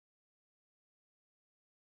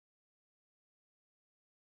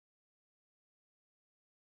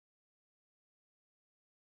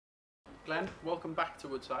Glenn, welcome back to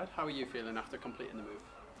Woodside. How are you feeling after completing the move?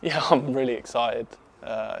 Yeah, I'm really excited.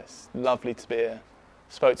 It's lovely to be here.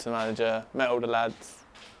 Spoke to the manager, met all the lads.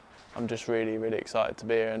 I'm just really excited to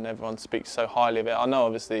be here, and everyone speaks so highly of it. I know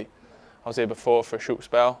obviously I was here before for a short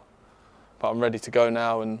spell, but I'm ready to go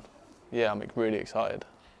now, and yeah, I'm really excited.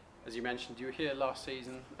 As you mentioned, you were here last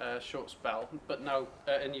season, short spell, but now,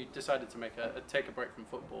 and you decided to take a break from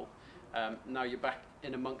football. Now you're back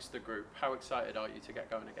in amongst the group. How excited are you to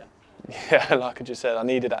get going again? Yeah, like I just said, I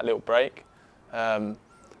needed that little break.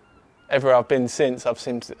 Everywhere I've been since, I've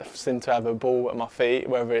seemed to have a ball at my feet,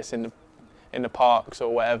 whether it's in the parks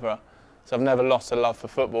or whatever. So I've never lost a love for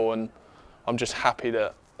football, and I'm just happy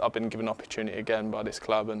that I've been given an opportunity again by this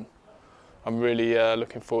club, and I'm really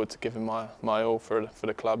looking forward to giving my all for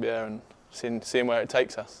the club, yeah, and seeing where it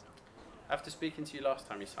takes us. After speaking to you last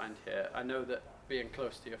time you signed here, I know that being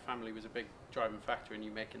close to your family was a big driving factor in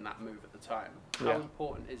you making that move at the time. How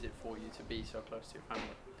important is it for you to be so close to your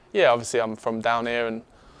family? Yeah, obviously I'm from down here, and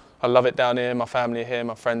I love it down here. My family are here,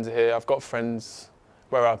 my friends are here. I've got friends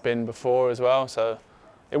where I've been before as well, so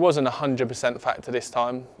it wasn't a 100% factor this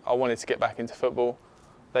time. I wanted to get back into football.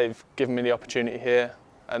 They've given me the opportunity here,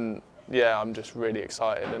 and yeah, I'm just really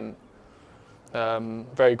excited and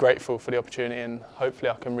very grateful for the opportunity, and hopefully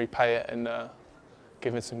I can repay it and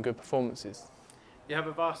give it some good performances. You have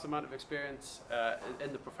a vast amount of experience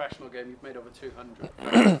in the professional game. You've made over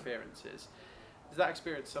 200 appearances. Is that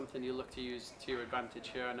experience something you look to use to your advantage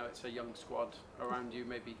here? I know it's a young squad around you.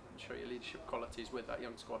 Maybe show your leadership qualities with that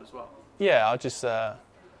young squad as well. Yeah,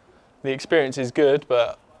 the experience is good,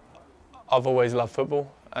 but I've always loved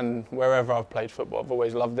football, and wherever I've played football, I've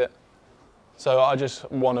always loved it. So I just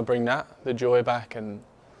want to bring the joy back, and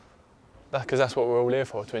because that's what we're all here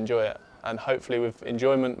for, to enjoy it. And hopefully with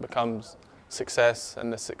enjoyment becomes success,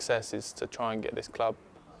 and the success is to try and get this club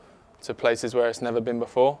to places where it's never been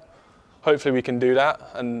before. Hopefully we can do that,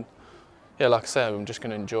 and yeah, like I said, I'm just going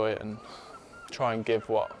to enjoy it and try and give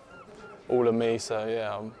all of me, so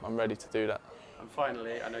yeah, I'm ready to do that. And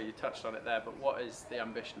finally, I know you touched on it there, but what is the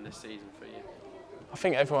ambition this season for you? I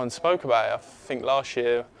think everyone spoke about it. I think last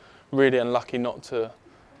year, really unlucky not to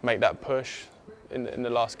make that push in the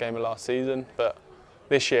last game of last season, but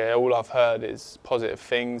this year all I've heard is positive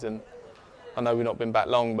things, and I know we've not been back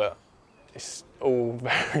long, but it's all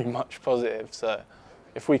very much positive. So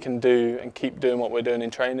if we can do and keep doing what we're doing in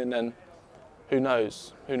training, then who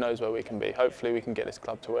knows where we can be. Hopefully we can get this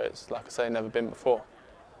club to where it's, like I say, never been before,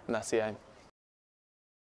 and that's the aim.